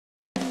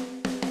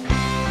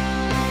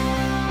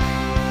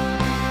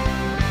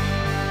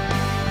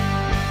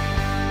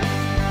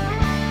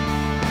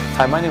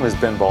Hi, my name is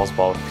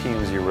Balsbaugh with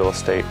PMZ Real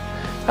Estate.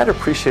 I'd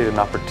appreciate an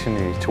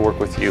opportunity to work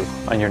with you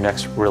on your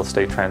next real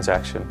estate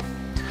transaction.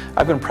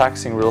 I've been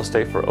practicing real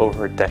estate for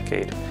over a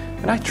decade,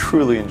 and I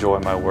truly enjoy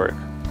my work.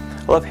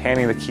 I love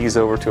handing the keys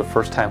over to a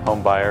first-time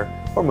home buyer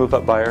or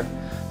move-up buyer,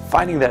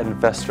 finding that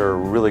investor a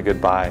really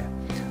good buy.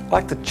 I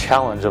like the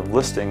challenge of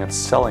listing and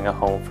selling a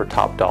home for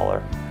top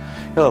dollar.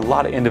 You know, a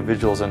lot of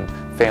individuals and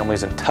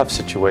families in tough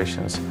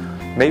situations.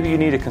 Maybe you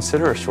need to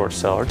consider a short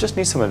sale or just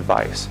need some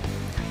advice.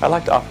 I'd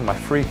like to offer my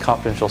free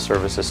confidential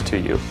services to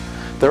you.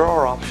 There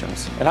are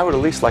options, and I would at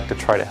least like to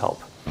try to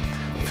help.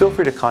 Feel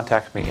free to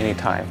contact me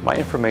anytime. My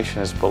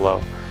information is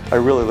below. I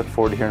really look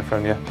forward to hearing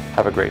from you.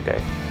 Have a great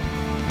day.